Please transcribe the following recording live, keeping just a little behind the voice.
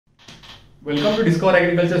Welcome to Discover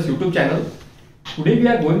Agriculture's YouTube channel. Today we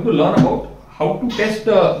are going to learn about how to test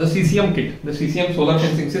the CCM kit, the CCM solar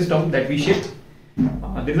fencing system that we shipped.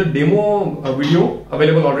 There is a demo video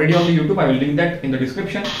available already on the YouTube. I will link that in the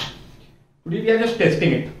description. Today we are just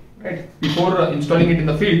testing it. Right? Before installing it in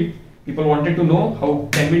the field, people wanted to know how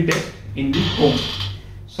can we test in the home.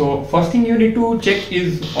 So first thing you need to check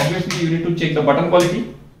is, obviously you need to check the button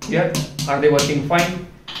quality. Here, are they working fine?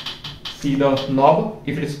 See the knob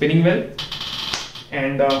if it is spinning well,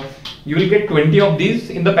 and you will get 20 of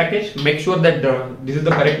these in the package. Make sure that this is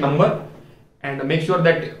the correct number, and make sure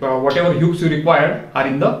that whatever hooks you require are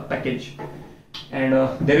in the package. And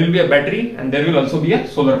there will be a battery, and there will also be a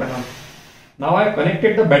solar panel. Now I have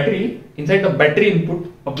connected the battery inside the battery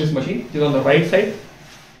input of this machine, which is on the right side,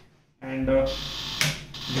 and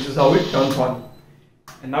this is how it turns on.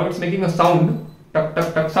 And now it's making a sound, tuck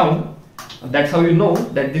tuck tuck sound. That's how you know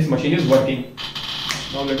that this machine is working.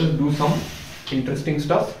 Now let us do some interesting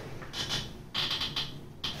stuff.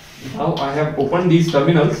 Now I have opened these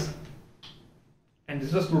terminals, and this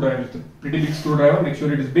is a screwdriver. It's a pretty big screwdriver. Make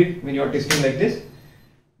sure it is big when you are testing like this.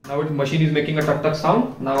 Now the machine is making a tuck tuck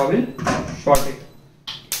sound. Now I will short it,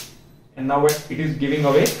 and now it is giving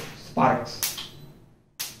away sparks.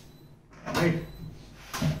 Right.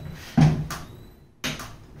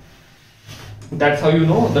 That's how you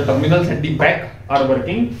know the terminals at the back are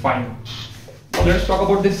working fine. Now let's talk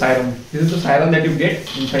about this siren. This is the siren that you get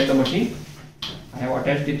inside the machine. I have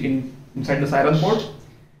attached it inside the siren port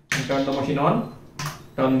and turn the machine on.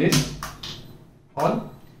 Turn this on.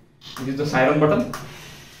 This is the siren button.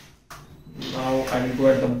 Now I will go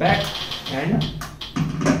at the back and start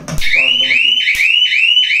the machine.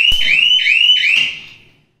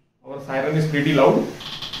 Our siren is pretty loud,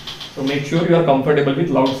 so make sure you are comfortable with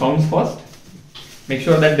loud sounds first. Make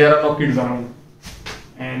sure that there are no kids around,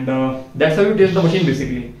 and that's how you test the machine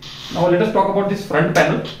basically. Now let us talk about this front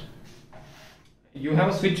panel. You have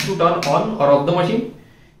a switch to turn on or off the machine.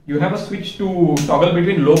 You have a switch to toggle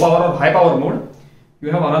between low power or high power mode.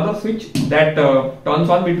 You have another switch that turns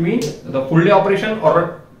on between the full day operation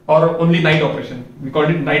or only night operation. We call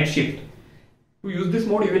it night shift. To use this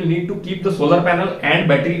mode, you will need to keep the solar panel and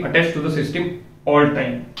battery attached to the system all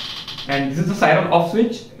time. And this is the siren off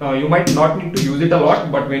switch. You might not need to use it a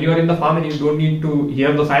lot, but when you are in the farm and you don't need to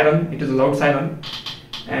hear the siren, it is a loud siren,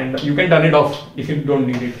 and you can turn it off if you don't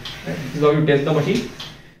need it. Right? This is how you test the machine.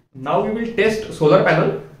 Now we will test solar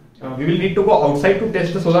panel. We will need to go outside to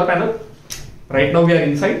test the solar panel. Right now we are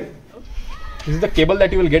inside. This is the cable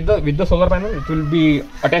that you will get with the solar panel. It will be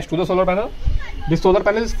attached to the solar panel. This solar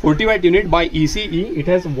panel is 40 watt unit by ECE. It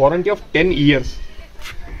has warranty of 10 years.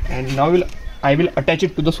 And now I will attach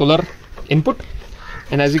it to the solar input,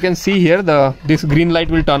 and as you can see here, this green light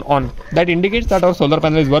will turn on. That indicates that our solar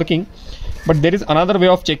panel is working. But there is another way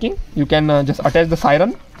of checking. You can just attach the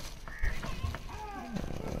siren,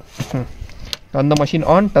 turn the machine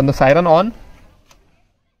on, turn the siren on,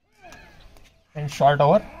 and short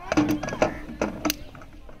our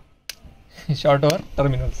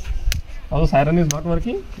terminals. Now the siren is not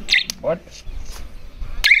working, but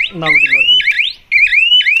now it is working.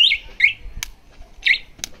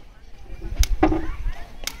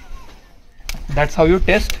 That's how you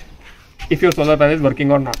test if your solar panel is working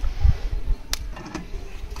or not.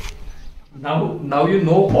 Now you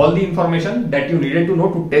know all the information that you needed to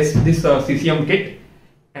know to test this CCM kit.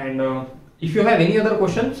 And if you have any other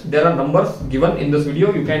questions, there are numbers given in this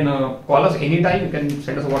video. You can call us anytime. You can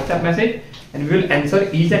send us a WhatsApp message, and we will answer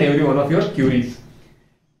each and every one of your queries.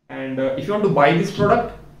 And if you want to buy this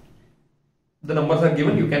product, the numbers are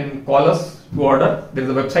given. You can call us to order. There is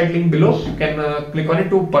a website link below. You can click on it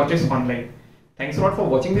to purchase online. Thanks a lot for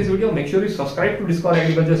watching this video. Make sure you subscribe to Discover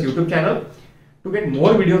Agriculture's YouTube channel to get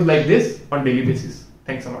more videos like this on daily basis.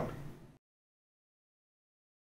 Thanks a lot.